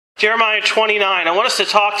Jeremiah 29. I want us to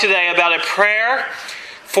talk today about a prayer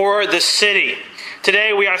for the city.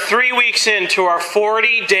 Today we are 3 weeks into our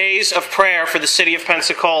 40 days of prayer for the city of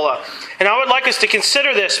Pensacola. And I would like us to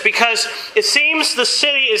consider this because it seems the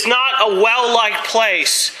city is not a well-liked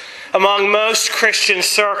place among most Christian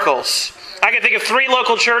circles. I can think of 3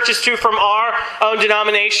 local churches, 2 from our own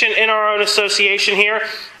denomination, in our own association here,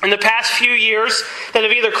 in the past few years that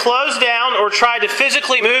have either closed down or tried to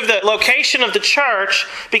physically move the location of the church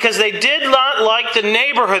because they did not like the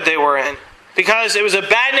neighborhood they were in, because it was a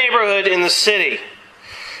bad neighborhood in the city.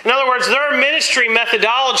 In other words, their ministry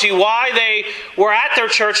methodology, why they were at their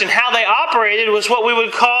church and how they operated, was what we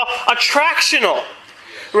would call attractional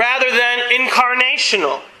rather than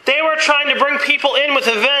incarnational. They were trying to bring people in with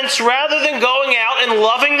events rather than going out and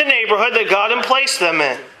loving the neighborhood that God had placed them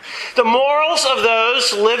in. The morals of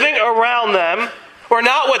those living around them were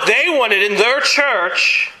not what they wanted in their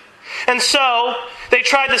church. And so they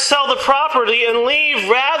tried to sell the property and leave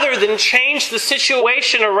rather than change the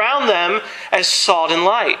situation around them as salt and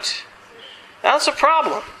light. That's a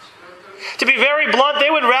problem. To be very blunt,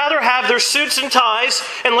 they would rather have their suits and ties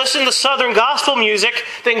and listen to Southern gospel music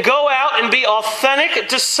than go out and be authentic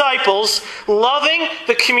disciples, loving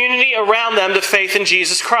the community around them to faith in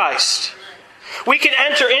Jesus Christ. We can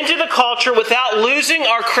enter into the culture without losing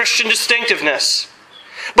our Christian distinctiveness.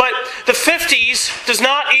 But the 50s does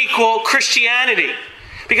not equal Christianity,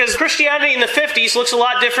 because Christianity in the 50s looks a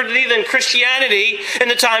lot differently than Christianity in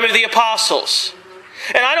the time of the apostles.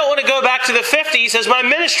 And I don't want to go back to the 50s as my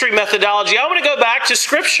ministry methodology. I want to go back to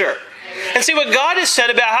Scripture and see what God has said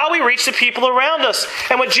about how we reach the people around us.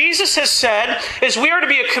 And what Jesus has said is we are to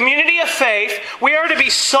be a community of faith. We are to be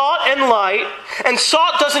salt and light. And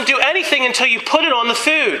salt doesn't do anything until you put it on the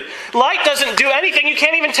food. Light doesn't do anything. You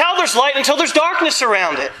can't even tell there's light until there's darkness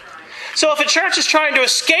around it. So if a church is trying to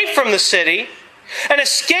escape from the city, and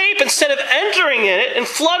escape instead of entering in it and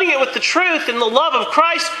flooding it with the truth and the love of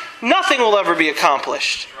Christ, nothing will ever be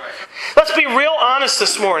accomplished. Let's be real honest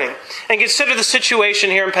this morning and consider the situation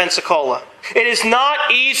here in Pensacola. It is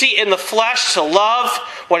not easy in the flesh to love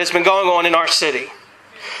what has been going on in our city.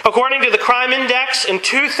 According to the crime index in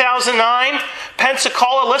 2009,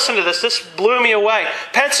 Pensacola, listen to this blew me away.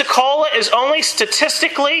 Pensacola is only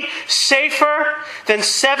statistically safer than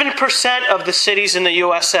 7% of the cities in the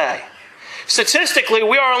USA. Statistically,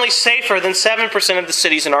 we are only safer than 7% of the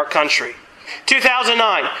cities in our country.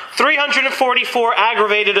 2009, 344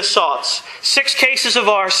 aggravated assaults, 6 cases of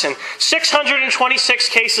arson, 626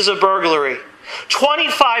 cases of burglary,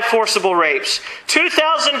 25 forcible rapes,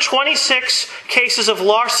 2,026 cases of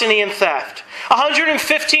larceny and theft,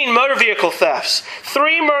 115 motor vehicle thefts,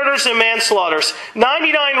 3 murders and manslaughters,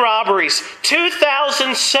 99 robberies,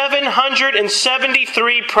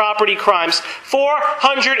 2,773 property crimes,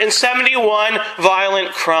 471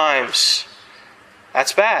 violent crimes.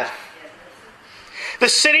 That's bad. The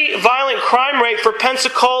city violent crime rate for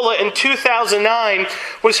Pensacola in 2009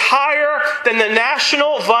 was higher than the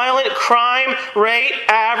national violent crime rate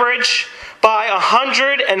average by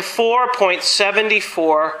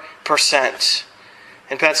 104.74%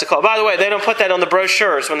 in Pensacola. By the way, they don't put that on the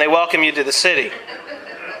brochures when they welcome you to the city.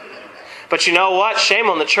 But you know what? Shame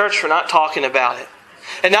on the church for not talking about it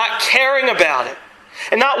and not caring about it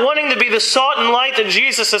and not wanting to be the salt and light that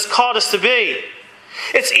Jesus has called us to be.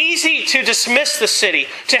 It's easy to dismiss the city,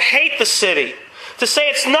 to hate the city, to say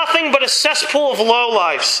it's nothing but a cesspool of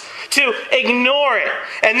lowlifes, to ignore it.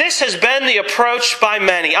 And this has been the approach by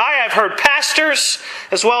many. I have heard pastors,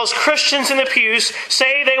 as well as Christians in the pews,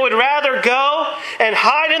 say they would rather go and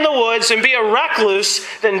hide in the woods and be a recluse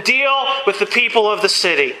than deal with the people of the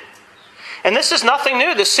city. And this is nothing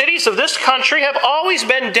new. The cities of this country have always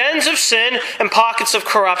been dens of sin and pockets of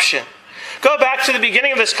corruption. Go back to the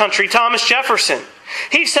beginning of this country, Thomas Jefferson.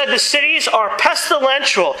 He said the cities are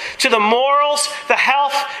pestilential to the morals, the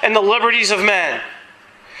health, and the liberties of men.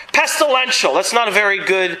 Pestilential. That's not a very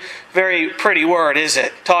good, very pretty word, is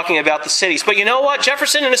it? Talking about the cities. But you know what?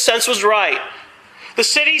 Jefferson, in a sense, was right. The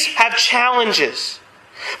cities have challenges.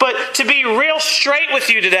 But to be real straight with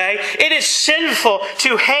you today, it is sinful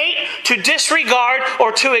to hate, to disregard,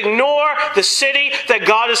 or to ignore the city that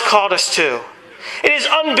God has called us to. It is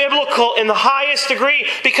unbiblical in the highest degree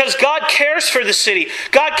because God cares for the city.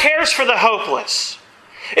 God cares for the hopeless.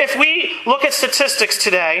 If we look at statistics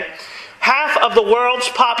today, half of the world's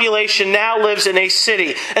population now lives in a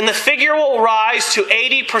city, and the figure will rise to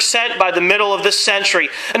 80% by the middle of this century.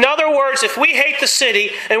 In other words, if we hate the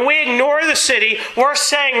city and we ignore the city, we're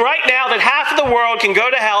saying right now that half of the world can go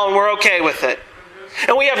to hell and we're okay with it.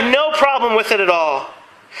 And we have no problem with it at all.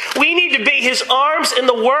 We need to be his arms in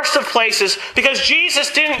the worst of places, because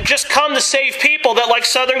Jesus didn't just come to save people that like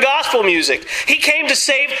Southern gospel music. He came to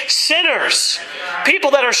save sinners,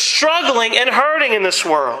 people that are struggling and hurting in this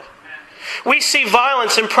world. We see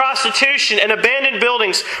violence and prostitution and abandoned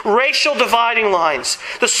buildings, racial dividing lines,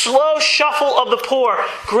 the slow shuffle of the poor,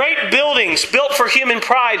 great buildings built for human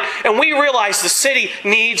pride, and we realize the city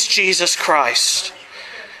needs Jesus Christ.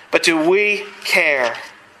 But do we care?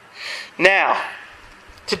 Now,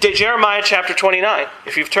 to Jeremiah chapter 29,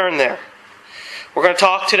 if you've turned there. We're going to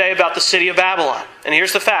talk today about the city of Babylon. And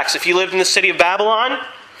here's the facts. If you lived in the city of Babylon,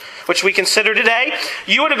 which we consider today,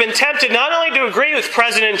 you would have been tempted not only to agree with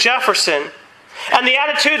President Jefferson and the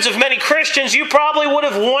attitudes of many Christians, you probably would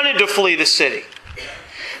have wanted to flee the city.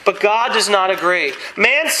 But God does not agree.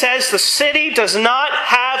 Man says the city does not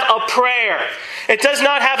have a prayer. It does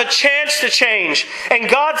not have a chance to change. And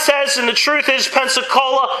God says, and the truth is,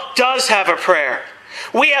 Pensacola does have a prayer.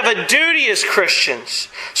 We have a duty as Christians.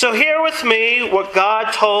 So hear with me what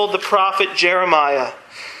God told the prophet Jeremiah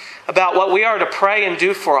about what we are to pray and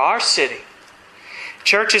do for our city.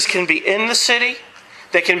 Churches can be in the city,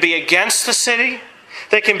 they can be against the city,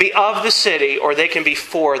 they can be of the city, or they can be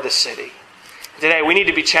for the city. Today we need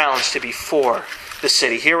to be challenged to be for the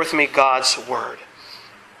city. Hear with me God's word.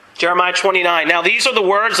 Jeremiah 29. Now these are the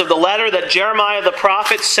words of the letter that Jeremiah the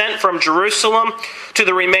prophet sent from Jerusalem to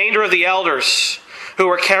the remainder of the elders who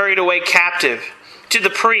were carried away captive, to the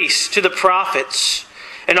priests, to the prophets,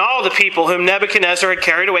 and all the people whom Nebuchadnezzar had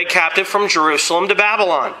carried away captive from Jerusalem to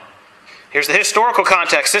Babylon. Here's the historical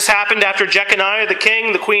context. This happened after Jeconiah the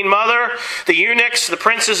king, the queen mother, the eunuchs, the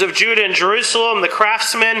princes of Judah and Jerusalem, the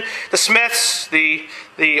craftsmen, the smiths, the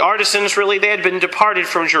artisans, really, they had been departed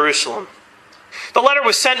from Jerusalem. The letter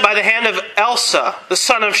was sent by the hand of Elsa, the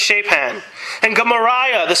son of Shaphan, and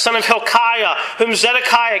Gemariah, the son of Hilkiah, whom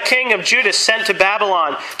Zedekiah, king of Judah, sent to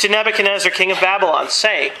Babylon, to Nebuchadnezzar, king of Babylon,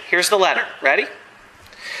 saying, here's the letter. Ready?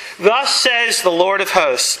 Thus says the Lord of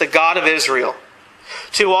hosts, the God of Israel,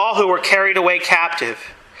 to all who were carried away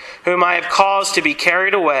captive, whom I have caused to be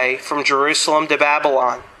carried away from Jerusalem to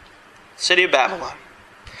Babylon, city of Babylon.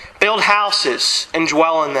 Build houses and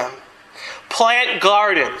dwell in them. Plant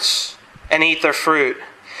gardens and eat their fruit.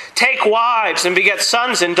 Take wives and beget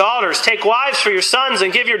sons and daughters. Take wives for your sons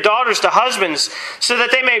and give your daughters to husbands, so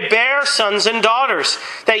that they may bear sons and daughters,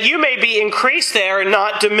 that you may be increased there and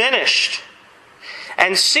not diminished.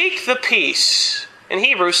 And seek the peace, in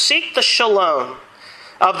Hebrew, seek the shalom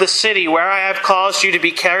of the city where I have caused you to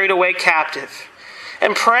be carried away captive,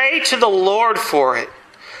 and pray to the Lord for it.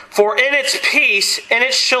 For in its peace, in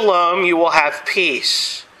its shalom, you will have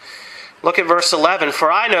peace. Look at verse 11.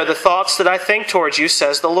 For I know the thoughts that I think towards you,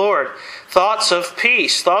 says the Lord. Thoughts of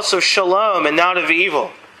peace, thoughts of shalom, and not of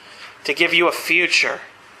evil, to give you a future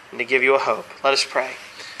and to give you a hope. Let us pray.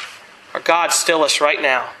 Our God, still us right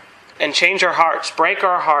now and change our hearts, break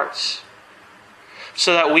our hearts,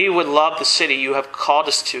 so that we would love the city you have called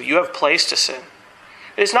us to, you have placed us in.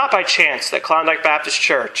 It is not by chance that Klondike Baptist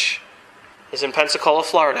Church is in Pensacola,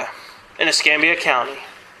 Florida, in Escambia County.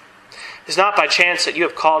 It is not by chance that you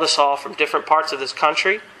have called us all from different parts of this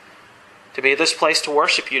country to be this place to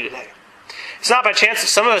worship you today. It's not by chance that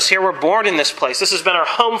some of us here were born in this place. This has been our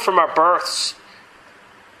home from our births.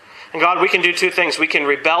 And God, we can do two things. We can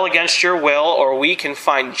rebel against your will, or we can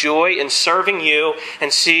find joy in serving you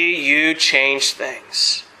and see you change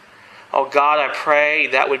things. Oh God, I pray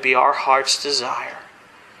that would be our heart's desire.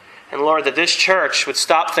 And Lord, that this church would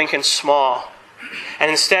stop thinking small and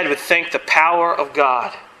instead would think the power of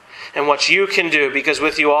God and what you can do, because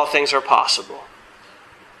with you all things are possible.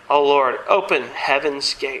 Oh Lord, open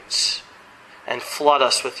heaven's gates and flood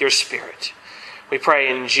us with your Spirit. We pray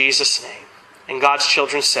in Jesus' name. And God's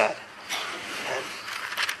children said, amen.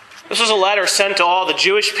 This was a letter sent to all the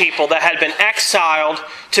Jewish people that had been exiled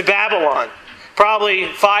to Babylon, probably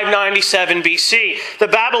 597 BC. The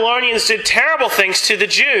Babylonians did terrible things to the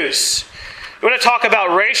Jews. You want to talk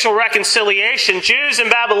about racial reconciliation? Jews and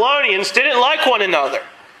Babylonians didn't like one another.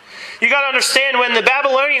 You got to understand, when the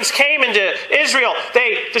Babylonians came into Israel,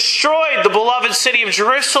 they destroyed the beloved city of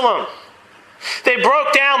Jerusalem. They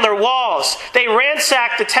broke down their walls. They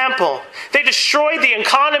ransacked the temple. They destroyed the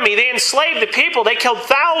economy. They enslaved the people. They killed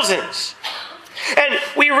thousands. And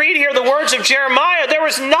we read here the words of Jeremiah. There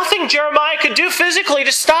was nothing Jeremiah could do physically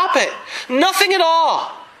to stop it. Nothing at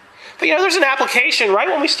all. But there's an application right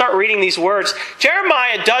when we start reading these words.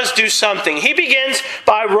 Jeremiah does do something. He begins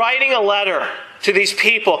by writing a letter to these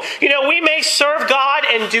people. We may serve God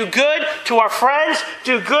and do good to our friends,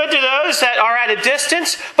 do good to those that are at a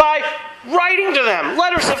distance by writing to them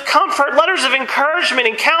letters of comfort, letters of encouragement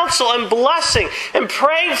and counsel and blessing and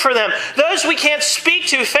praying for them. Those we can't speak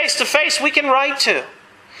to face, we can write to.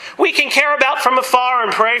 We can care about from afar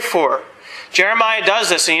and pray for. Jeremiah does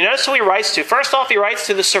this, and you notice who he writes to. First off, he writes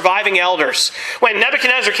to the surviving elders. When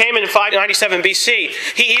Nebuchadnezzar came in 597 BC,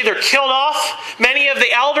 he either killed off many of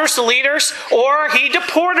the elders, the leaders, or he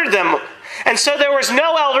deported them. And so there was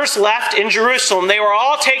no elders left in Jerusalem. They were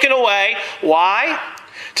all taken away. Why?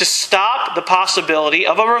 To stop the possibility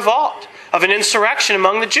of a revolt, of an insurrection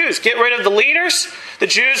among the Jews. Get rid of the leaders. The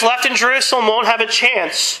Jews left in Jerusalem won't have a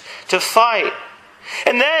chance to fight.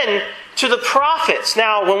 And then to the prophets.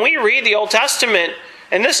 Now, when we read the Old Testament,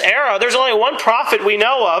 in this era, there's only one prophet we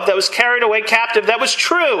know of that was carried away captive that was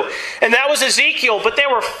true, and that was Ezekiel. But there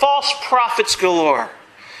were false prophets galore.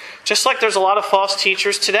 Just like there's a lot of false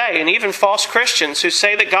teachers today, and even false Christians who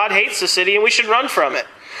say that God hates the city and we should run from it,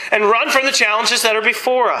 and run from the challenges that are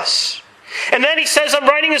before us. And then he says, I'm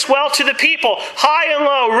writing as well to the people, high and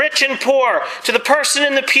low, rich and poor, to the person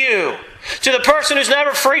in the pew, to the person who's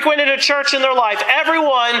never frequented a church in their life.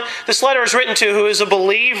 Everyone this letter is written to who is a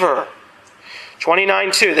believer.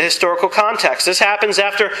 29:2, the historical context. This happens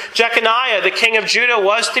after Jeconiah, the king of Judah,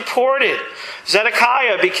 was deported.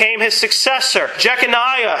 Zedekiah became his successor.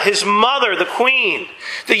 Jeconiah, his mother, the queen,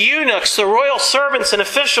 the eunuchs, the royal servants and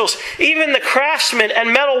officials, even the craftsmen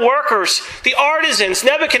and metal workers, the artisans,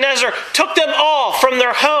 Nebuchadnezzar took them all from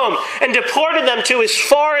their home and deported them to his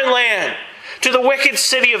foreign land, to the wicked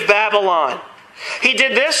city of Babylon. He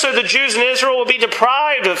did this so the Jews in Israel would be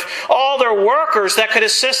deprived of all their workers that could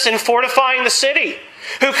assist in fortifying the city,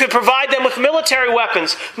 who could provide them with military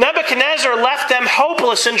weapons. Nebuchadnezzar left them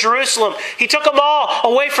hopeless in Jerusalem. He took them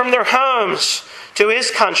all away from their homes to his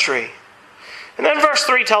country. And then verse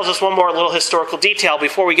 3 tells us one more little historical detail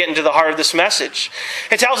before we get into the heart of this message.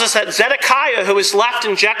 It tells us that Zedekiah, who was left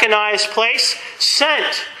in Jeconiah's place,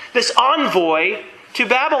 sent this envoy to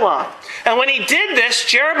Babylon. And when he did this,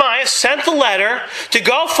 Jeremiah sent the letter to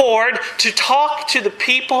go forward to talk to the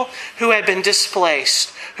people who had been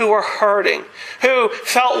displaced, who were hurting, who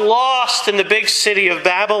felt lost in the big city of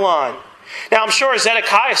Babylon. Now, I'm sure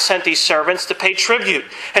Zedekiah sent these servants to pay tribute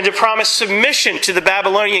and to promise submission to the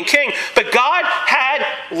Babylonian king. But God had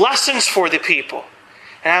lessons for the people.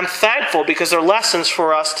 And I'm thankful because they're lessons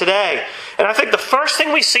for us today. And I think the first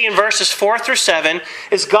thing we see in verses 4 through 7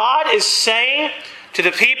 is God is saying to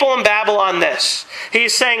the people in Babylon this. He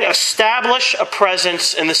is saying, establish a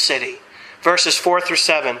presence in the city. Verses 4 through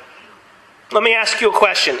 7. Let me ask you a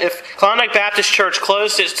question. If Klondike Baptist Church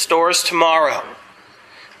closed its doors tomorrow,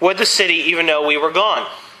 would the city even know we were gone?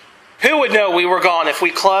 Who would know we were gone if we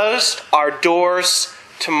closed our doors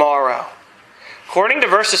tomorrow? According to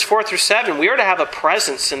verses 4 through 7, we are to have a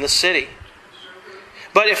presence in the city.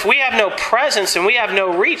 But if we have no presence and we have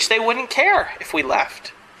no reach, they wouldn't care if we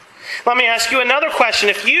left. Let me ask you another question.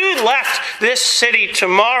 If you left this city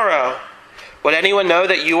tomorrow, would anyone know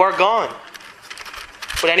that you are gone?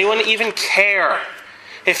 Would anyone even care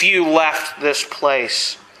if you left this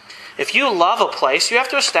place? If you love a place, you have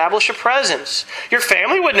to establish a presence. Your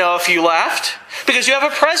family would know if you left because you have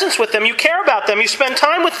a presence with them. You care about them. You spend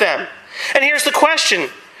time with them. And here's the question.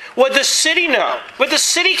 Would the city know? Would the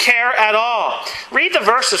city care at all? Read the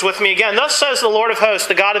verses with me again. Thus says the Lord of hosts,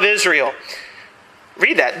 the God of Israel.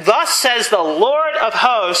 Read that. Thus says the Lord of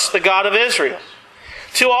hosts, the God of Israel.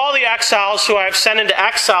 To all the exiles who I have sent into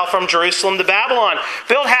exile from Jerusalem to Babylon,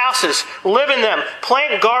 build houses, live in them,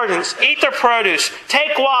 plant gardens, eat their produce,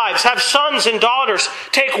 take wives, have sons and daughters,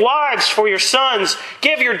 take wives for your sons,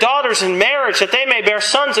 give your daughters in marriage that they may bear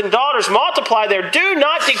sons and daughters, multiply there, do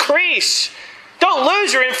not decrease. Don't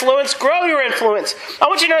lose your influence, grow your influence. I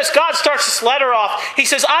want you to notice God starts this letter off. He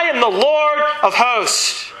says, I am the Lord of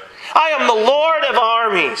hosts. I am the Lord of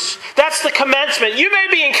armies. That's the commencement. You may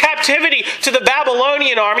be in captivity to the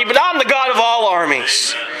Babylonian army, but I'm the God of all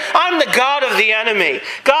armies. I'm the God of the enemy.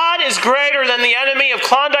 God is greater than the enemy of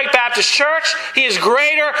Klondike Baptist Church. He is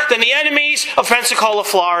greater than the enemies of Pensacola,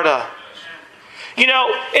 Florida. You know,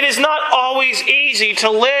 it is not always easy to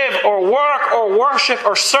live or work or worship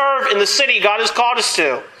or serve in the city God has called us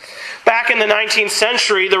to. Back in the 19th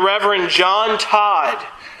century, the Reverend John Todd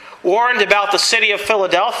warned about the city of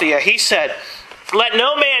Philadelphia. He said, let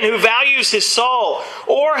no man who values his soul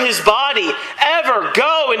or his body ever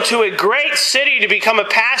go into a great city to become a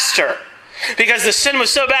pastor, because the sin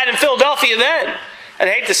was so bad in Philadelphia then. I'd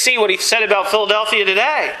hate to see what he said about Philadelphia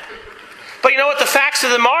today. But you know what? The facts of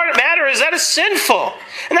the matter is that it's sinful.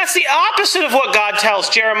 And that's the opposite of what God tells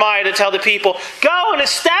Jeremiah to tell the people. Go and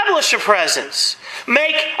establish a presence.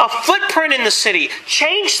 Make a footprint in the city.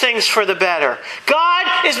 Change things for the better.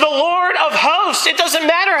 God is the Lord of hosts. Ghost, it doesn't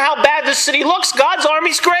matter how bad the city looks. God's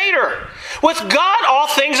army's greater. With God, all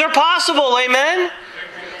things are possible. Amen?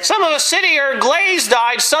 Some of us sit here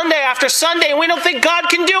glazed-eyed Sunday after Sunday, and we don't think God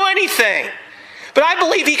can do anything. But I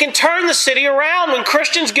believe He can turn the city around when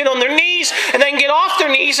Christians get on their knees and then get off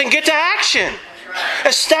their knees and get to action.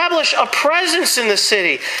 Establish a presence in the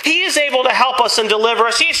city. He is able to help us and deliver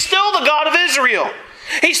us. He is still the God of Israel.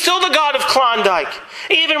 He's still the God of Klondike.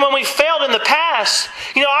 Even when we failed in the past,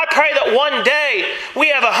 I pray that one day we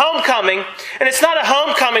have a homecoming, and it's not a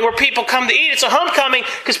homecoming where people come to eat. It's a homecoming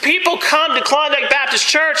because people come to Klondike Baptist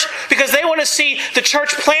Church because they want to see the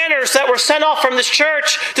church planners that were sent off from this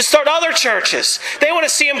church to start other churches. They want to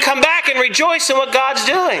see them come back and rejoice in what God's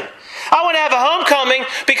doing. I want to have a homecoming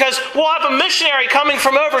because we'll have a missionary coming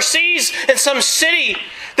from overseas in some city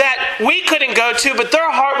that we couldn't go to, but their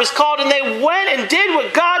heart was called and they went and did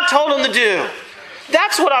what God told them to do.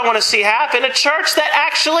 That's what I want to see happen. A church that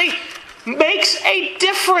actually makes a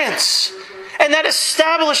difference and that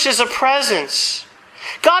establishes a presence.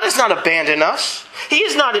 God has not abandoned us. He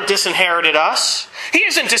has not disinherited us. He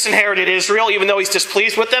hasn't disinherited Israel, even though He's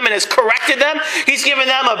displeased with them and has corrected them. He's given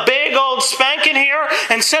them a big old spanking here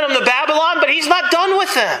and sent them to Babylon, but He's not done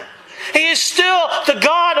with them. He is still the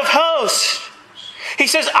God of hosts. He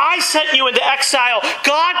says, I sent you into exile.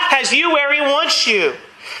 God has you where He wants you.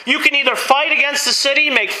 You can either fight against the city,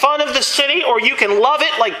 make fun of the city, or you can love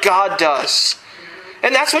it like God does.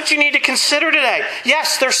 And that's what you need to consider today.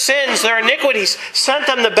 Yes, their sins, their iniquities sent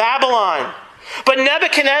them to Babylon. But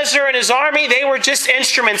Nebuchadnezzar and his army, they were just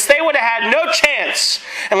instruments. They would have had no chance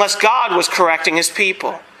unless God was correcting His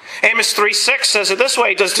people. Amos 3:6 says it this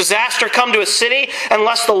way, does disaster come to a city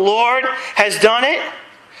unless the Lord has done it?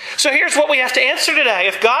 So here's what we have to answer today.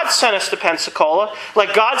 If God sent us to Pensacola,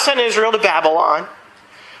 like God sent Israel to Babylon,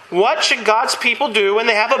 what should God's people do when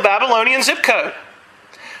they have a Babylonian zip code?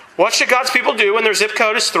 What should God's people do when their zip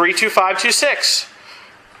code is 32526?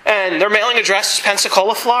 And their mailing address is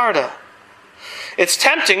Pensacola, Florida. It's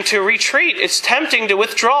tempting to retreat. It's tempting to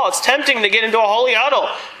withdraw. It's tempting to get into a holy huddle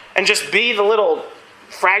and just be the little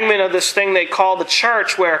fragment of this thing they call the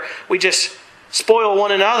church where we just spoil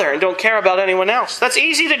one another and don't care about anyone else. That's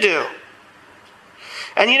easy to do.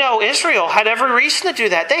 And Israel had every reason to do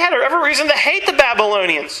that. They had every reason to hate the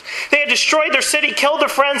Babylonians. They had destroyed their city, killed their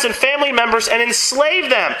friends and family members, and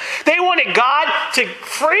enslaved them. They wanted God to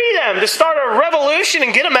free them, to start a revolution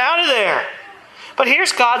and get them out of there. But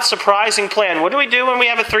here's God's surprising plan. What do we do when we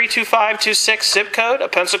have a 32526 zip code, a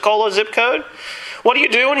Pensacola zip code? What do you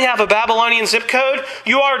do when you have a Babylonian zip code?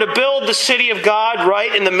 You are to build the city of God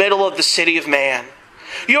right in the middle of the city of man.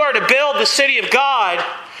 You are to build the city of God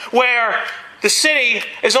where the city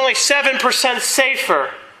is only 7%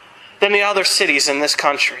 safer than the other cities in this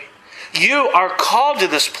country. You are called to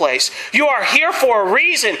this place. You are here for a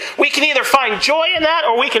reason. We can either find joy in that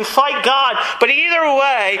or we can fight God. But either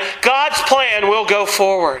way, God's plan will go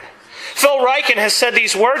forward. Phil Ryken has said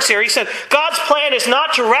these words here. He said, God's plan is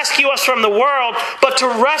not to rescue us from the world, but to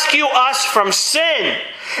rescue us from sin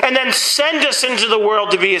and then send us into the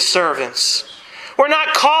world to be His servants. We're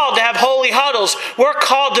not called to have holy huddles. We're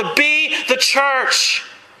called to be the church.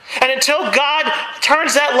 And until God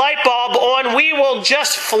turns that light bulb on, we will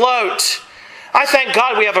just float. I thank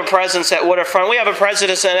God we have a presence at Waterfront. We have a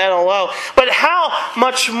presence at NLO. But how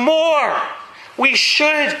much more we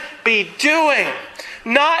should be doing.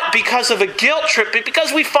 Not because of a guilt trip, but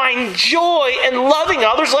because we find joy in loving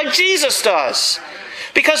others like Jesus does.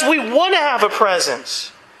 Because we want to have a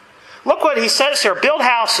presence. Look what He says here. Build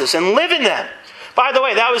houses and live in them. By the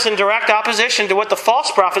way, that was in direct opposition to what the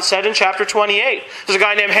false prophet said in chapter 28. There's a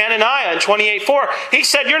guy named Hananiah in 28:4. He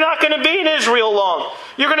said, you're not going to be in Israel long.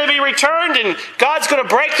 You're going to be returned and God's going to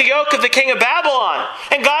break the yoke of the king of Babylon.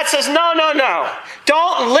 And God says, no.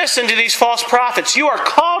 Don't listen to these false prophets. You are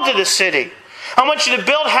called to the city. I want you to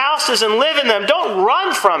build houses and live in them. Don't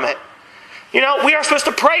run from it. We are supposed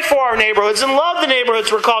to pray for our neighborhoods and love the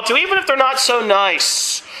neighborhoods we're called to, even if they're not so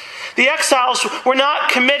nice. The exiles were not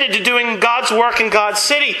committed to doing God's work in God's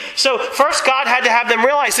city. So first God had to have them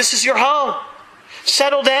realize this is your home.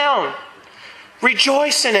 Settle down.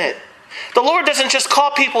 Rejoice in it. The Lord doesn't just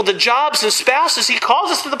call people to jobs and spouses. He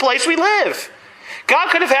calls us to the place we live. God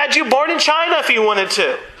could have had you born in China if He wanted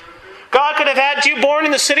to. God could have had you born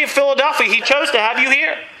in the city of Philadelphia. He chose to have you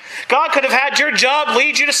here. God could have had your job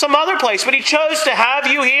lead you to some other place, but He chose to have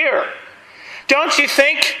you here. Don't you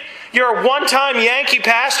think your one-time Yankee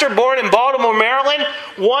pastor born in Baltimore, Maryland,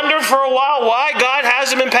 wondered for a while why God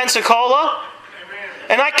has him in Pensacola?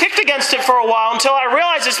 And I kicked against it for a while until I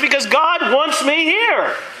realized it's because God wants me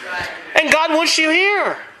here. And God wants you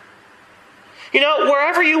here. You know,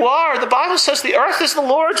 wherever you are, the Bible says the earth is the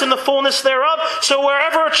Lord's and the fullness thereof. So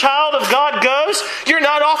wherever a child of God goes, you're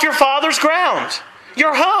not off your Father's ground.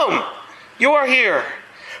 You're home. You are here.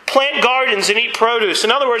 Plant gardens and eat produce.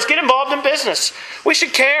 In other words, get involved in business. We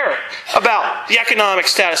should care about the economic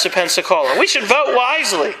status of Pensacola. We should vote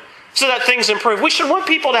wisely so that things improve. We should want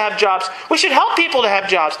people to have jobs. We should help people to have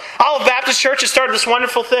jobs. Olive Baptist Church has started this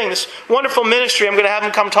wonderful thing, this wonderful ministry. I'm going to have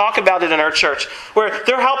them come talk about it in our church, where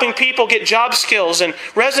they're helping people get job skills and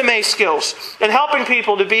resume skills and helping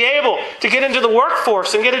people to be able to get into the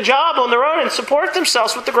workforce and get a job on their own and support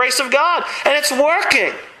themselves with the grace of God. And it's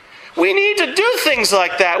working. We need to do things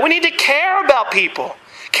like that. We need to care about people,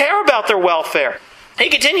 care about their welfare. He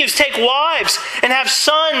continues, take wives and have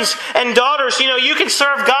sons and daughters. You know, you can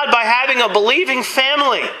serve God by having a believing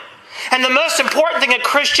family. And the most important thing a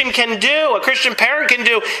Christian can do, a Christian parent can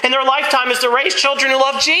do in their lifetime is to raise children who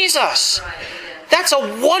love Jesus. That's a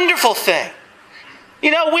wonderful thing.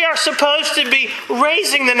 You know, we are supposed to be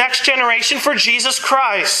raising the next generation for Jesus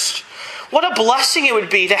Christ. What a blessing it would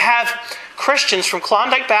be to have Christians from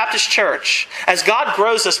Klondike Baptist Church, as God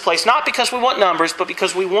grows this place, not because we want numbers, but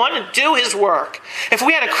because we want to do His work. If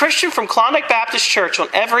we had a Christian from Klondike Baptist Church on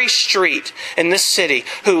every street in this city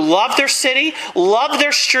who loved their city, loved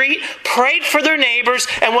their street, prayed for their neighbors,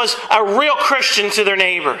 and was a real Christian to their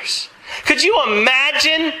neighbors. Could you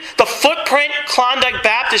imagine the footprint Klondike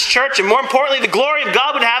Baptist Church, and more importantly, the glory of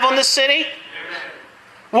God would have on this city?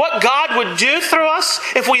 What God would do through us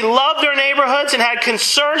if we loved our neighborhoods and had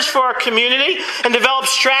concerns for our community and developed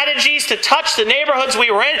strategies to touch the neighborhoods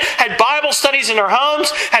we were in, had Bible studies in our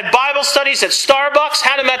homes, had Bible studies at Starbucks,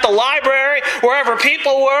 had them at the library, wherever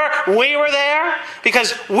people were, we were there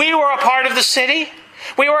because we were a part of the city.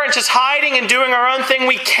 We weren't just hiding and doing our own thing.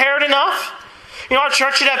 We cared enough. You know, our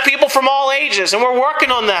church should have people from all ages, and we're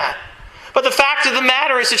working on that. But the fact of the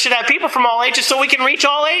matter is it should have people from all ages so we can reach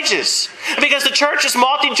all ages. Because the church is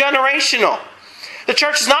multi-generational. The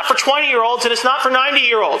church is not for 20-year-olds and it's not for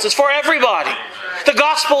 90-year-olds. It's for everybody. The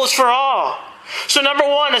gospel is for all. So number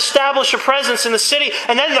one, establish a presence in the city.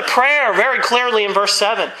 And then the prayer very clearly in verse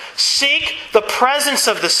 7. Seek the presence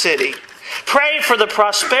of the city. Pray for the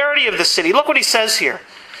prosperity of the city. Look what he says here.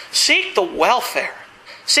 Seek the welfare.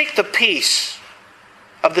 Seek the peace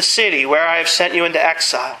of the city where I have sent you into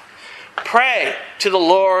exile. Pray to the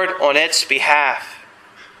Lord on its behalf.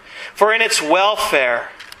 For in its welfare,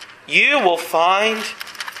 you will find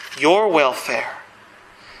your welfare.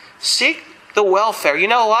 Seek the welfare. You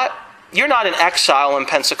know what? You're not in exile in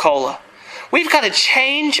Pensacola. We've got to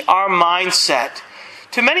change our mindset.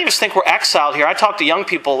 Too many of us think we're exiled here. I talk to young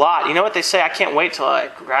people a lot. You know what they say? I can't wait till I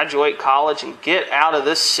graduate college and get out of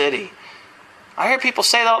this city. I hear people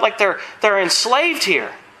say that like they're enslaved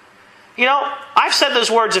here. You know, I've said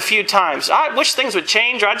those words a few times. I wish things would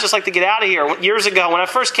change, or I'd just like to get out of here. Years ago, when I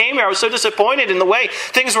first came here, I was so disappointed in the way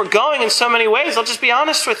things were going in so many ways. I'll just be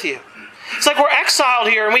honest with you. It's like we're exiled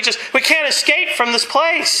here, and we can't escape from this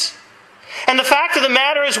place. And the fact of the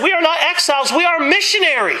matter is we are not exiles. We are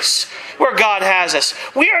missionaries where God has us.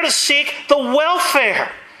 We are to seek the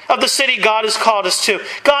welfare of the city God has called us to.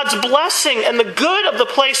 God's blessing and the good of the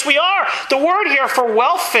place we are. The word here for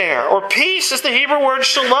welfare or peace is the Hebrew word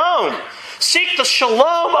shalom. Seek the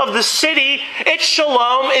shalom of the city. Its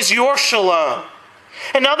shalom is your shalom.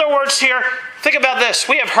 In other words here, think about this.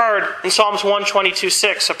 We have heard in Psalms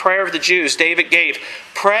 122:6, a prayer of the Jews David gave.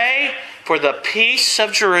 Pray for the peace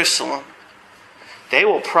of Jerusalem. They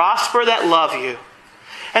will prosper that love you.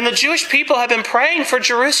 And the Jewish people have been praying for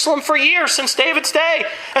Jerusalem for years, since David's day.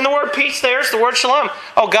 And the word peace there is the word shalom.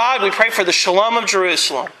 Oh God, we pray for the shalom of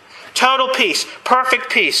Jerusalem. Total peace, perfect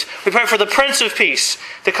peace. We pray for the Prince of Peace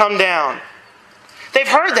to come down. They've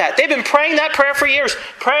heard that. They've been praying that prayer for years.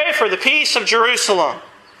 Pray for the peace of Jerusalem.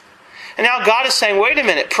 And now God is saying, wait a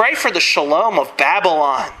minute, pray for the shalom of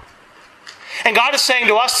Babylon. And God is saying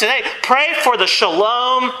to us today, pray for the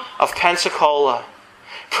shalom of Pensacola.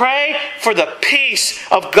 Pray for the peace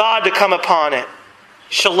of God to come upon it.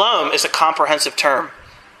 Shalom is a comprehensive term.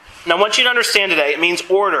 Now I want you to understand today, it means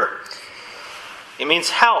order. It means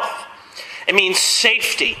health. It means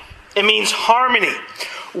safety. It means harmony,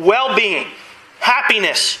 well-being,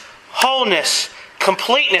 happiness, wholeness,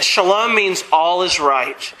 completeness. Shalom means all is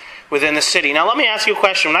right within the city. Now let me ask you a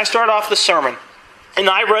question. When I started off the sermon and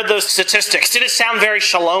I read those statistics, did it sound very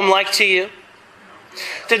shalom-like to you?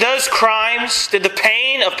 Did those crimes, did the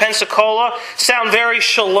pain of Pensacola sound very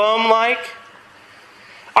shalom-like?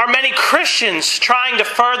 Are many Christians trying to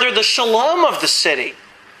further the shalom of the city?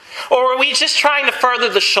 Or are we just trying to further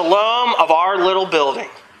the shalom of our little building?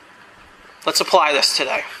 Let's apply this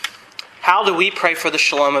today. How do we pray for the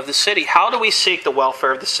shalom of the city? How do we seek the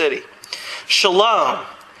welfare of the city? Shalom.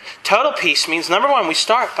 Total peace means, number one, we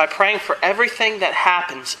start by praying for everything that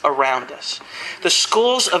happens around us. The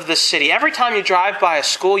schools of the city. Every time you drive by a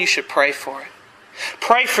school, you should pray for it.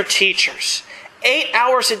 Pray for teachers. 8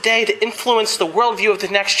 hours a day to influence the worldview of the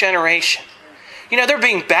next generation. You know, they're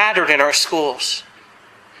being battered in our schools.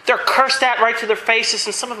 They're cursed at right to their faces,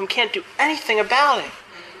 and some of them can't do anything about it.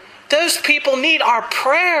 Those people need our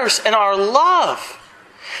prayers and our love.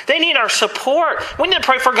 They need our support. We need to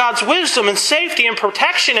pray for God's wisdom and safety and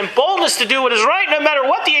protection and boldness to do what is right, no matter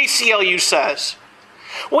what the ACLU says.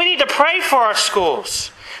 We need to pray for our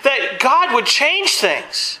schools, that God would change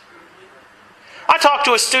things. I talked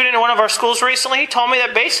to a student in one of our schools recently. He told me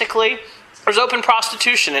that basically there's open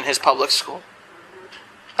prostitution in his public school.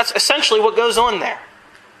 That's essentially what goes on there.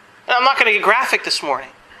 And I'm not going to get graphic this morning.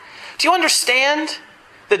 Do you understand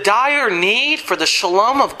the dire need for the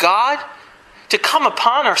shalom of God to come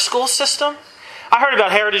upon our school system? I heard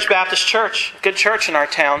about Heritage Baptist Church, a good church in our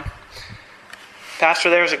town. Pastor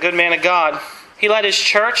there is a good man of God. He led his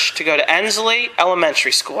church to go to Ensley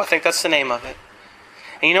Elementary School. I think that's the name of it.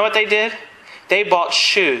 And you know what they did? They bought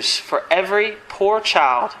shoes for every poor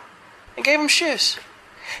child and gave them shoes.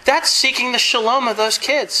 That's seeking the shalom of those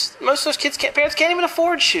kids. Most of those kids' parents can't even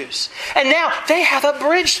afford shoes. And now they have a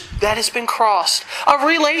bridge that has been crossed. A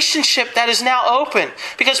relationship that is now open.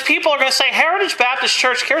 Because people are going to say, Heritage Baptist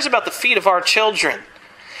Church cares about the feet of our children.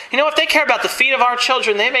 You know, if they care about the feet of our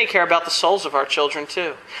children, they may care about the souls of our children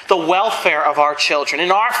too. The welfare of our children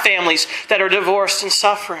and our families that are divorced and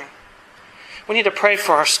suffering. We need to pray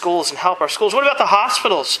for our schools and help our schools. What about the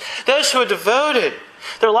hospitals? Those who are devoted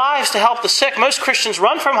their lives to help the sick. Most Christians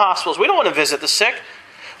run from hospitals. We don't want to visit the sick.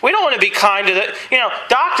 We don't want to be kind to the... You know,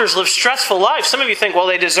 doctors live stressful lives. Some of you think, well,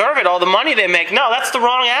 they deserve it, all the money they make. No, that's the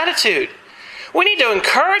wrong attitude. We need to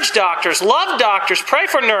encourage doctors, love doctors, pray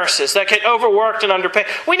for nurses that get overworked and underpaid.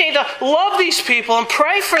 We need to love these people and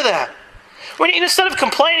pray for them. We need, instead of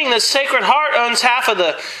complaining that Sacred Heart owns half of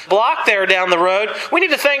the block there down the road, we need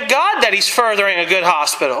to thank God that He's furthering a good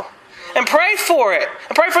hospital. And pray for it.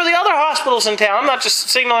 And pray for the other hospitals in town. I'm not just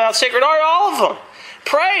signaling out Sacred Heart, all of them.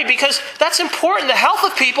 Pray, because that's important. The health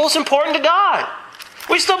of people is important to God.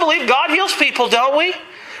 We still believe God heals people, don't we?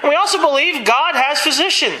 And we also believe God has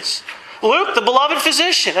physicians. Luke, the beloved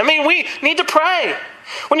physician. I mean, we need to pray.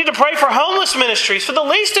 We need to pray for homeless ministries, for the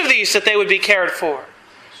least of these, that they would be cared for.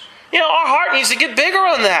 You know, our heart needs to get bigger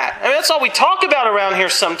on that. I mean, that's all we talk about around here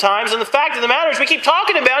sometimes. And the fact of the matter is we keep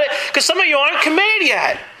talking about it because some of you aren't committed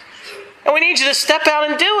yet. And we need you to step out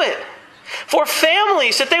and do it. For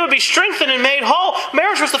families, that they would be strengthened and made whole.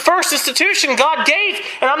 Marriage was the first institution God gave.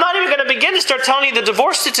 And I'm not even going to begin to start telling you the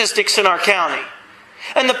divorce statistics in our county.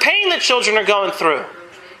 And the pain that children are going through.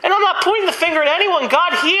 And I'm not pointing the finger at anyone.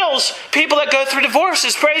 God heals people that go through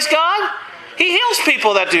divorces. Praise God. He heals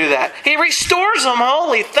people that do that. He restores them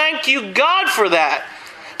wholly. Thank you, God, for that.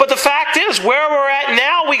 But the fact is, where we're at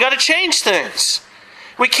now, we got to change things.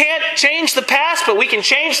 We can't change the past, but we can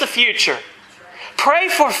change the future. Pray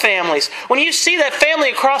for families. When you see that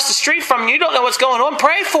family across the street from you, you don't know what's going on,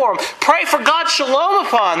 pray for them. Pray for God's shalom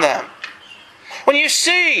upon them. When you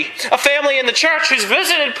see a family in the church who's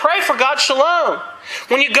visited, pray for God's shalom.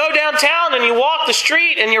 When you go downtown and you walk the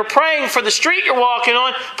street and you're praying for the street you're walking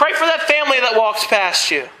on, pray for that family that walks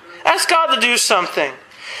past you. Ask God to do something.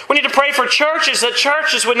 We need to pray for churches, that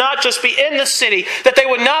churches would not just be in the city, that they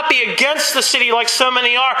would not be against the city like so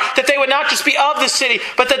many are, that they would not just be of the city,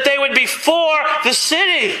 but that they would be for the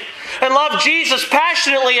city and love Jesus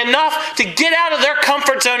passionately enough to get out of their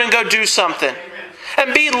comfort zone and go do something.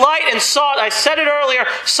 And be light and salt. I said it earlier,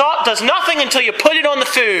 salt does nothing until you put it on the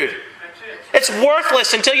food. It's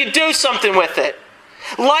worthless until you do something with it.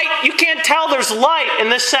 Light, you can't tell there's light in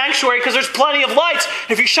this sanctuary because there's plenty of lights.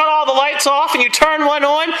 If you shut all the lights off and you turn one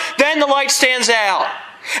on, then the light stands out.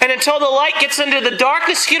 And until the light gets into the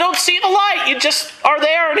darkness, you don't see the light. You just are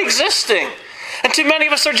there and existing. And too many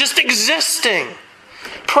of us are just existing.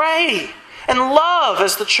 Pray and love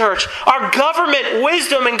as the church. Our government,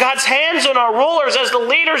 wisdom, and God's hands on our rulers as the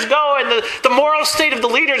leaders go, and the moral state of the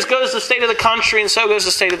leaders goes the state of the country, and so goes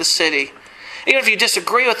the state of the city. Even if you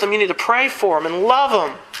disagree with them, you need to pray for them and love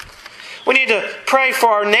them. We need to pray for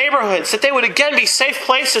our neighborhoods, that they would again be safe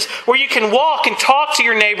places where you can walk and talk to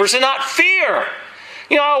your neighbors and not fear.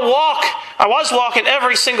 You know, I was walking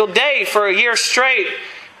every single day for a year straight.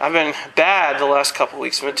 I've been bad the last couple of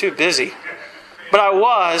weeks. I've been too busy. But I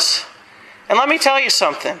was. And let me tell you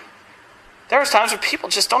something. There's times when people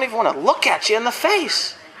just don't even want to look at you in the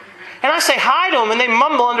face. And I say hi to them and they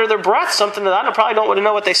mumble under their breath something that I probably don't want to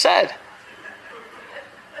know what they said.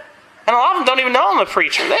 And a lot of them don't even know I'm a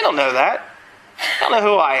preacher. They don't know that. They don't know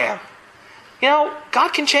who I am. You know,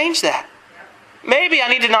 God can change that. Maybe I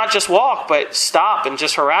need to not just walk, but stop and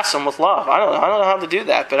just harass them with love. I don't know how to do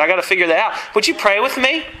that, but I got to figure that out. Would you pray with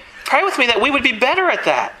me? Pray with me that we would be better at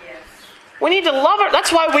that. We need to love her.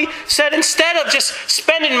 That's why we said instead of just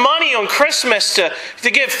spending money on Christmas to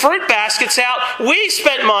give fruit baskets out, we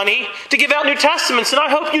spent money to give out New Testaments. And I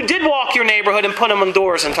hope you did walk your neighborhood and put them on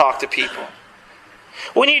doors and talk to people.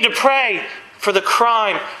 We need to pray for the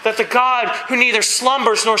crime, that the God who neither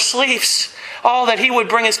slumbers nor sleeps, that He would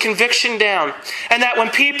bring His conviction down. And that when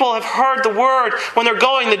people have heard the word, when they're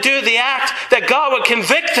going to do the act, that God would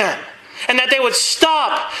convict them. And that they would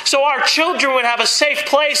stop so our children would have a safe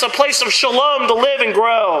place, a place of shalom to live and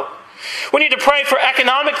grow. We need to pray for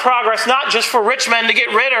economic progress, not just for rich men to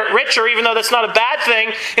get richer, even though that's not a bad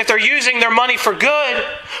thing if they're using their money for good.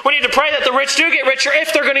 We need to pray that the rich do get richer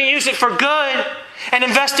if they're going to use it for good and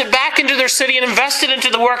invest it back into their city and invest it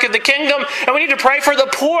into the work of the kingdom. And we need to pray for the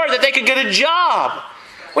poor that they could get a job.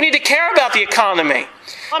 We need to care about the economy.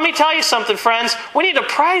 Let me tell you something, friends. We need to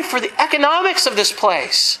pray for the economics of this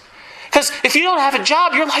place. Because if you don't have a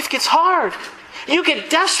job, your life gets hard. You get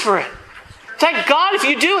desperate. Thank God if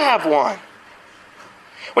you do have one.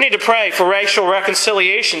 We need to pray for racial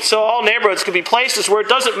reconciliation so all neighborhoods can be places where it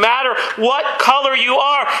doesn't matter what color you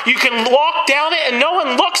are. You can walk down it and no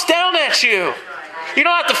one looks down at you. You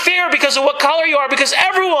don't have to fear because of what color you are, because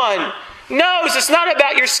everyone knows it's not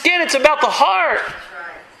about your skin, it's about the heart.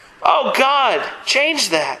 Oh God, change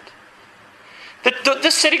that.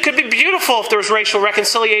 This city could be beautiful if there was racial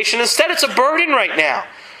reconciliation. Instead, it's a burden right now.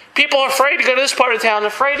 People are afraid to go to this part of town,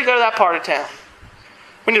 afraid to go to that part of town.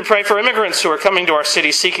 We need to pray for immigrants who are coming to our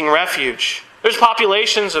city seeking refuge. There's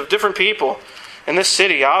populations of different people in this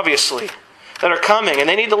city, obviously, that are coming, and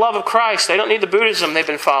they need the love of Christ. They don't need the Buddhism they've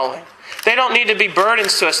been following. They don't need to be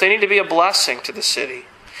burdens to us. They need to be a blessing to the city.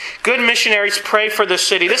 Good missionaries pray for the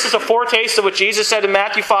city. This is a foretaste of what Jesus said in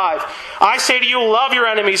Matthew 5. I say to you, love your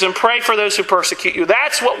enemies and pray for those who persecute you.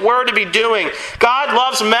 That's what we're to be doing. God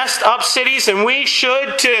loves messed up cities, and we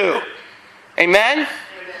should too. Amen?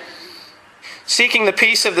 Seeking the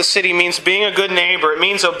peace of the city means being a good neighbor. It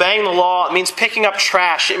means obeying the law. It means picking up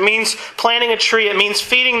trash. It means planting a tree. It means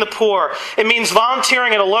feeding the poor. It means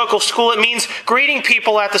volunteering at a local school. It means greeting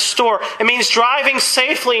people at the store. It means driving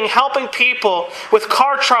safely and helping people with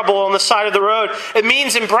car trouble on the side of the road. It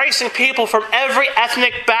means embracing people from every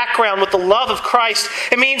ethnic background with the love of Christ.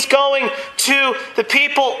 It means going to the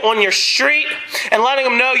people on your street and letting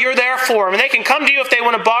them know you're there for them. And they can come to you if they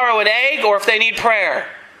want to borrow an egg or if they need prayer.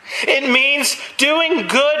 It means doing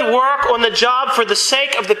good work on the job for the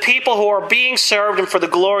sake of the people who are being served and for the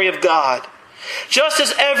glory of God. Just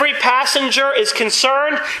as every passenger is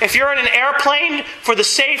concerned, if you're in an airplane, for the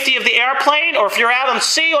safety of the airplane, or if you're out on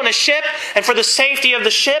sea on a ship and for the safety of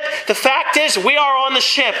the ship, the fact is we are on the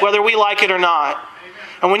ship whether we like it or not.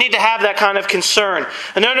 And we need to have that kind of concern.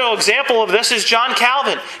 Another example of this is John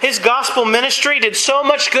Calvin. His gospel ministry did so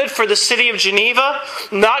much good for the city of Geneva,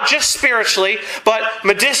 not just spiritually, but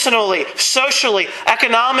medicinally, socially,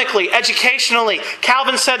 economically, educationally.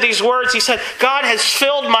 Calvin said these words. He said, God has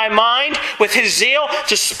filled my mind with His zeal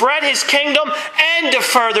to spread His kingdom and to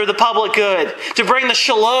further the public good, to bring the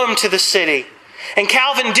shalom to the city. And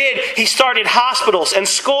Calvin did. He started hospitals and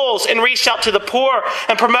schools and reached out to the poor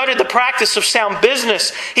and promoted the practice of sound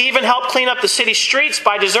business. He even helped clean up the city streets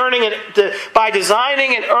by designing an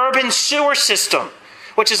urban sewer system,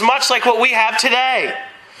 which is much like what we have today.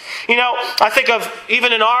 You know, I think of,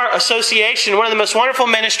 even in our association, one of the most wonderful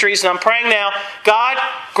ministries, and I'm praying now, God,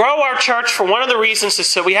 grow our church for one of the reasons is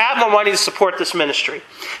so we have more money to support this ministry.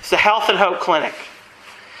 It's the Health and Hope Clinic.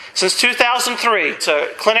 Since 2003, so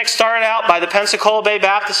clinic started out by the Pensacola Bay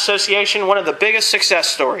Baptist Association, one of the biggest success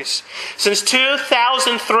stories. Since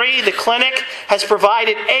 2003, the clinic has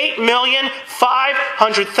provided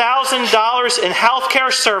 $8,500,000 in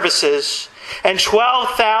healthcare services and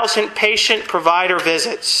 12,000 patient-provider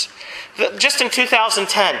visits. Just in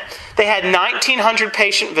 2010, they had 1,900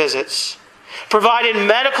 patient visits, provided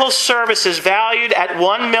medical services valued at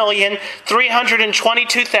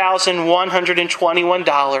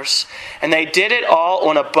 $1,322,121, and they did it all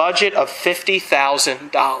on a budget of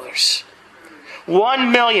 $50,000.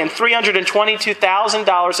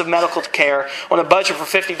 $1,322,000 of medical care on a budget for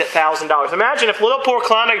 $50,000. Imagine if little poor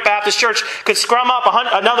Klondike Baptist Church could scrum up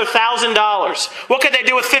another $1,000. What could they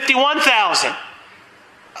do with $51,000?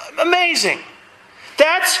 Amazing.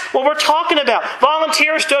 That's what we're talking about.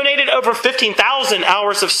 Volunteers donated over 15,000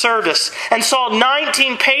 hours of service and saw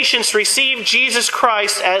 19 patients receive Jesus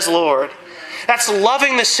Christ as Lord. That's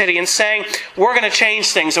loving the city and saying, we're going to change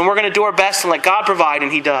things and we're going to do our best and let God provide,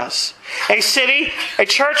 and He does. A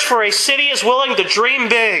church for a city is willing to dream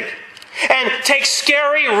big. and take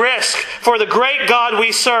scary risk for the great God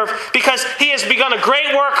we serve, because He has begun a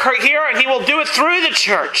great work here, and He will do it through the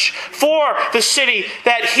church for the city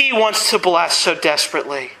that He wants to bless so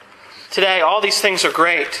desperately. Today, all these things are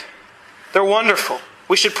great. They're wonderful.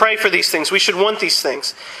 We should pray for these things. We should want these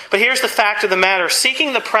things. But here's the fact of the matter.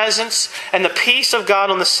 Seeking the presence and the peace of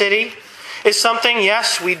God on the city is something,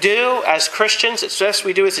 yes, we do as Christians. It's yes,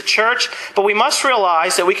 we do as a church. But we must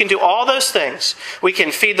realize that we can do all those things. We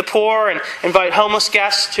can feed the poor and invite homeless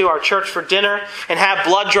guests to our church for dinner and have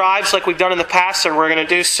blood drives like we've done in the past and we're going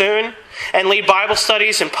to do soon, and lead Bible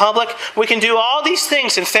studies in public. We can do all these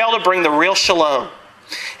things and fail to bring the real shalom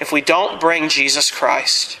if we don't bring Jesus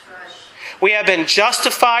Christ. We have been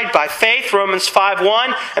justified by faith, Romans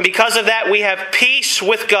 5:1, and because of that we have peace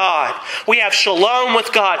with God. We have shalom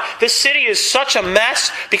with God. This city is such a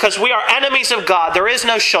mess because we are enemies of God. There is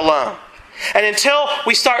no shalom. And until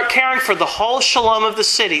we start caring for the whole shalom of the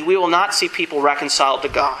city, we will not see people reconciled to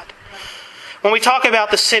God. When we talk about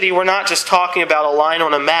the city, we're not just talking about a line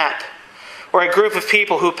on a map or a group of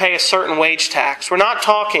people who pay a certain wage tax. We're not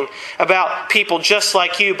talking about people just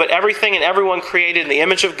like you, but everything and everyone created in the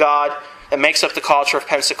image of God that makes up the culture of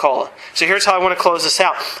Pensacola. So here's how I want to close this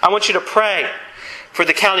out. I want you to pray for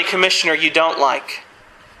the county commissioner you don't like.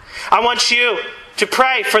 I want you to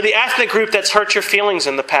pray for the ethnic group that's hurt your feelings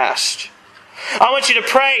in the past. I want you to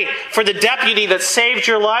pray for the deputy that saved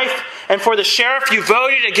your life and for the sheriff you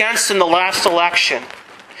voted against in the last election.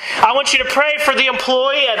 I want you to pray for the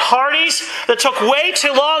employee at Hardee's that took way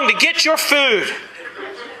too long to get your food.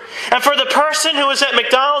 And for the person who is at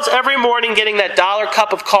McDonald's every morning getting that $1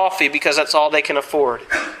 cup of coffee because that's all they can afford.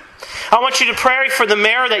 I want you to pray for the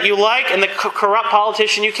mayor that you like and the corrupt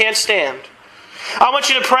politician you can't stand. I want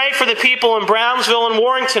you to pray for the people in Brownsville and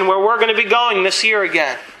Warrington, where we're going to be going this year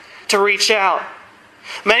again, to reach out.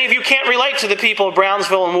 Many of you can't relate to the people of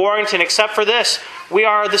Brownsville and Warrington except for this. We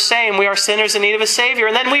are the same. We are sinners in need of a Savior.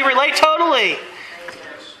 And then we relate totally.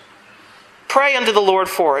 Pray unto the Lord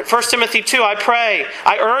for it. 1 Timothy 2,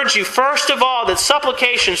 I urge you, first of all, that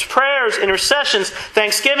supplications, prayers, intercessions,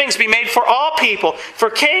 thanksgivings be made for all people, for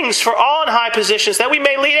kings, for all in high positions, that we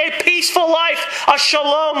may lead a peaceful life, a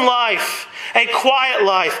shalom life, a quiet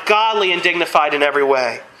life, godly and dignified in every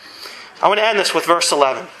way. I want to end this with verse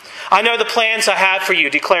 11. I know the plans I have for you,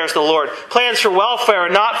 declares the Lord. Plans for welfare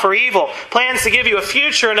and not for evil. Plans to give you a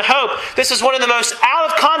future and a hope. This is one of the most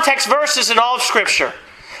out-of-context verses in all of Scripture.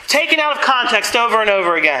 Taken out of context over and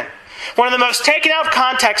over again. One of the most taken out of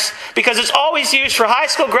context because it's always used for high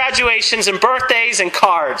school graduations and birthdays and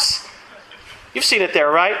cards. You've seen it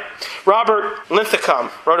there, right? Robert Linthicum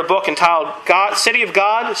wrote a book entitled City of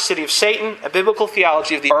God, City of Satan, A Biblical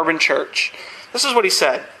Theology of the Urban Church. This is what he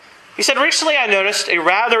said. He said, recently I noticed a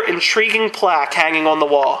rather intriguing plaque hanging on the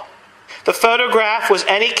wall. The photograph was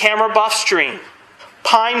any camera buff's dream.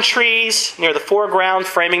 Pine trees near the foreground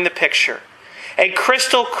framing the picture. A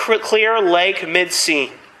crystal clear lake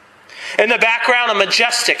mid-scene. In the background, a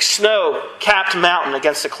majestic snow-capped mountain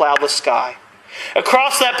against a cloudless sky.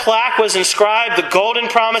 Across that plaque was inscribed the golden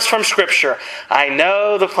promise from Scripture. I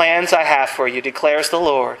know the plans I have for you, declares the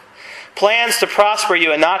Lord. Plans to prosper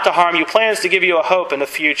you and not to harm you. Plans to give you a hope and a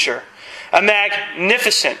future. A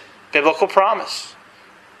magnificent biblical promise.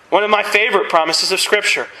 One of my favorite promises of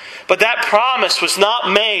Scripture. But that promise was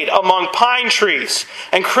not made among pine trees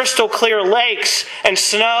and crystal clear lakes and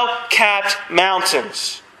snow-capped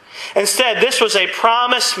mountains. Instead, this was a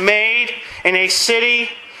promise made in a city,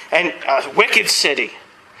 and a wicked city,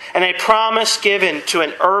 and a promise given to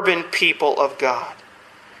an urban people of God.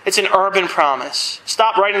 It's an urban promise.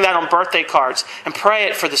 Stop writing that on birthday cards and pray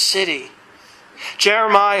it for the city.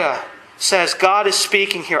 Jeremiah says, God is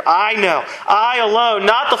speaking here. I know. I alone,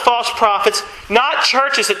 not the false prophets, not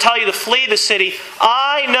churches that tell you to flee the city.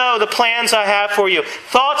 I know the plans I have for you.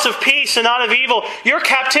 Thoughts of peace and not of evil. Your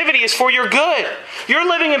captivity is for your good. Your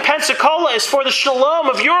living in Pensacola is for the shalom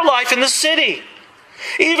of your life in the city.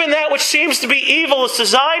 Even that which seems to be evil is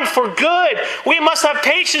designed for good. We must have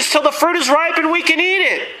patience till the fruit is ripe and we can eat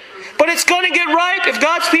it. But it's going to get ripe if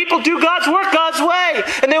God's people do God's work God's way.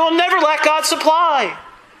 And they will never lack God's supply.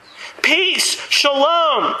 Peace,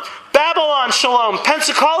 shalom, Babylon shalom,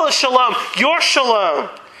 Pensacola shalom, your shalom,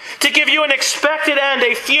 to give you an expected end,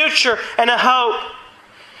 a future, and a hope.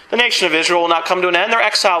 The nation of Israel will not come to an end. Their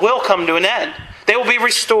exile will come to an end. They will be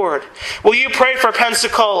restored. Will you pray for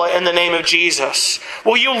Pensacola in the name of Jesus?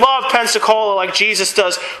 Will you love Pensacola like Jesus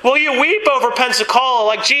does? Will you weep over Pensacola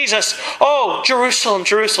like Jesus? Oh, Jerusalem,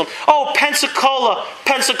 Jerusalem. Oh, Pensacola,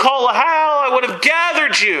 Pensacola, how I would have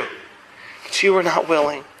gathered you. But you were not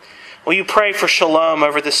willing. Will you pray for shalom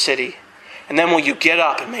over the city? And then will you get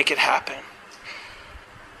up and make it happen?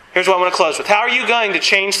 Here's what I want to close with. How are you going to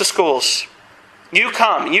change the schools? You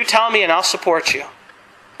come, and you tell me, and I'll support you.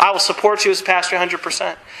 I will support you as a pastor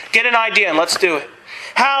 100%. Get an idea, and let's do it.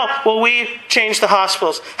 How will we change the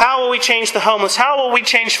hospitals? How will we change the homeless? How will we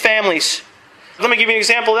change families? Let me give you an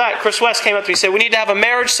example of that. Chris West came up to me and said, we need to have a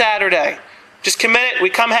marriage Saturday. Just commit it. We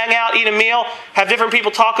come hang out, eat a meal, have different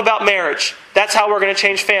people talk about marriage. That's how we're going to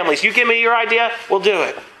change families. You give me your idea, we'll do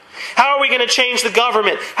it. How are we going to change the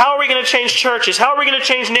government? How are we going to change churches? How are we going to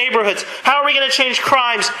change neighborhoods? How are we going to change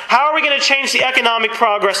crimes? How are we going to change the economic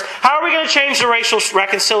progress? How are we going to change the racial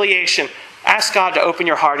reconciliation? Ask God to open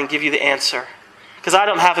your heart and give you the answer. Because I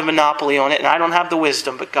don't have a monopoly on it, and I don't have the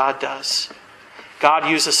wisdom, but God does. God,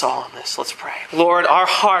 use us all in this. Let's pray. Lord, our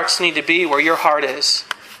hearts need to be where your heart is.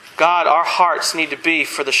 God, our hearts need to be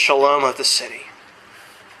for the shalom of the city.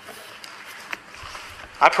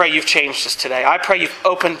 I pray you've changed us today. I pray you've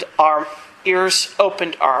opened our ears,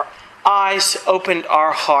 opened our eyes, opened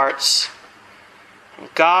our hearts.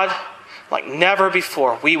 And God, like never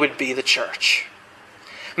before, we would be the church.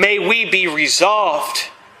 May we be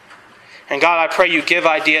resolved. And God, I pray you give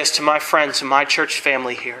ideas to my friends and my church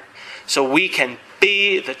family here so we can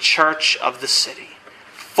be the church of the city,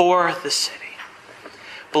 for the city.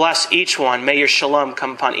 Bless each one. May your shalom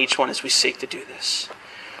come upon each one as we seek to do this.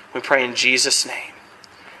 We pray in Jesus' name.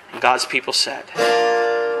 And God's people said,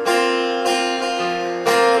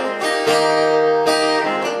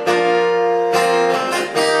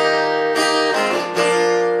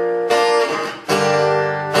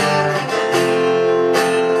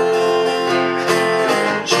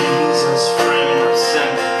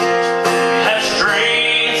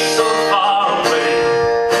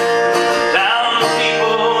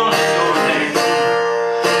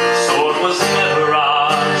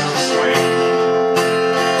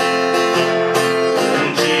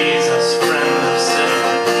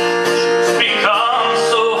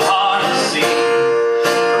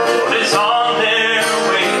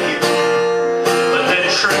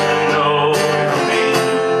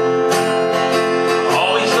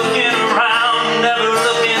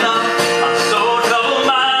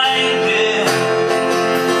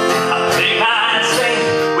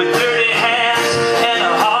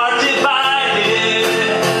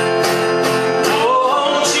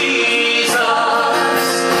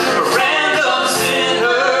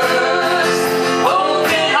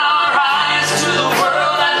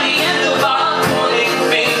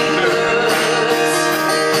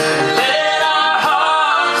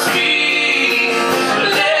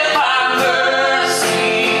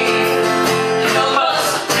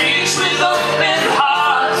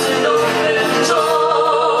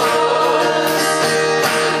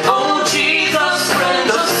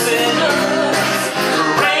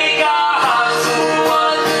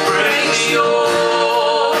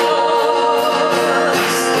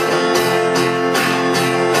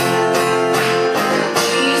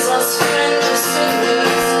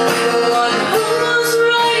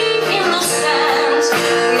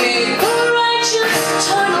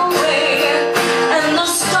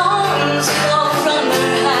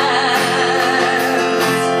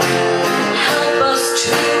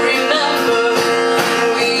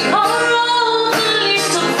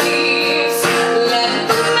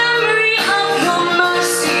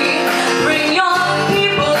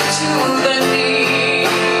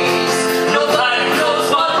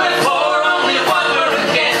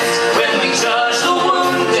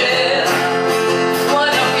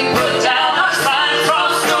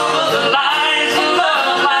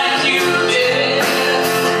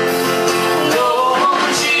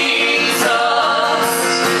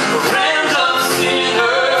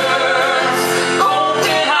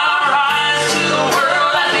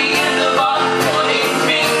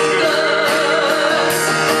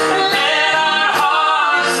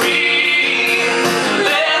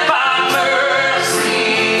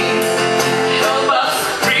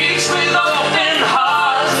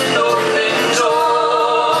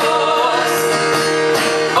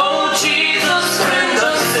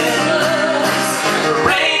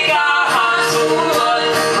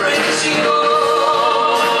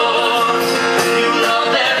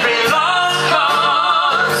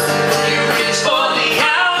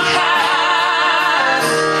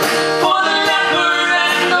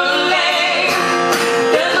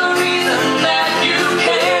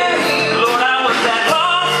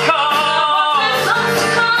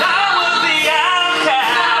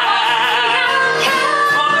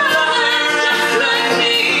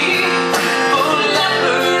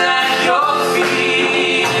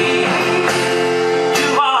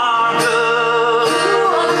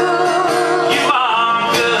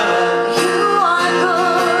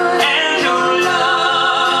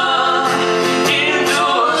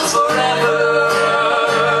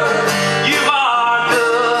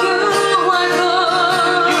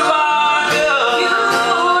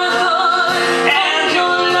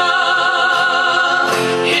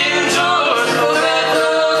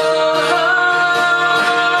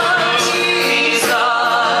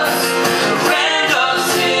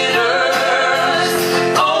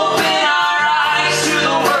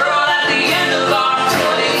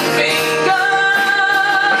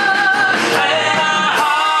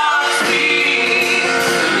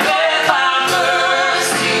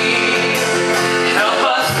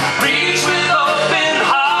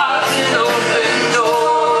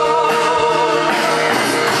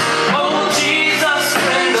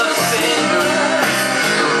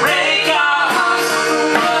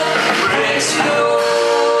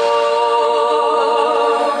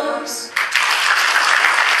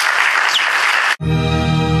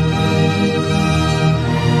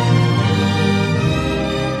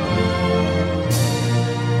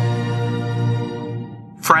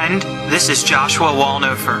 is Joshua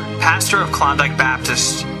Wallnofer, pastor of Klondike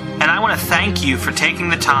Baptist, and I want to thank you for taking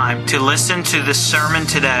the time to listen to this sermon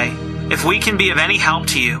today. If we can be of any help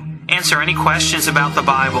to you, answer any questions about the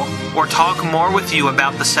Bible, or talk more with you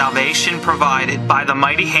about the salvation provided by the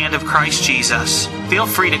mighty hand of Christ Jesus, feel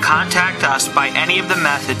free to contact us by any of the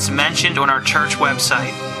methods mentioned on our church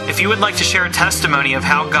website. If you would like to share a testimony of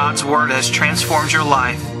how God's Word has transformed your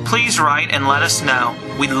life, please write and let us know.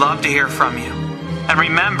 We'd love to hear from you. And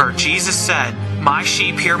remember, Jesus said, "My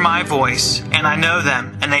sheep hear my voice, and I know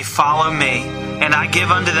them, and they follow me. And I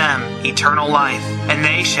give unto them eternal life, and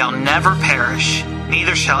they shall never perish,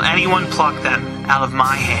 neither shall anyone pluck them out of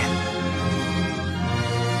my hand."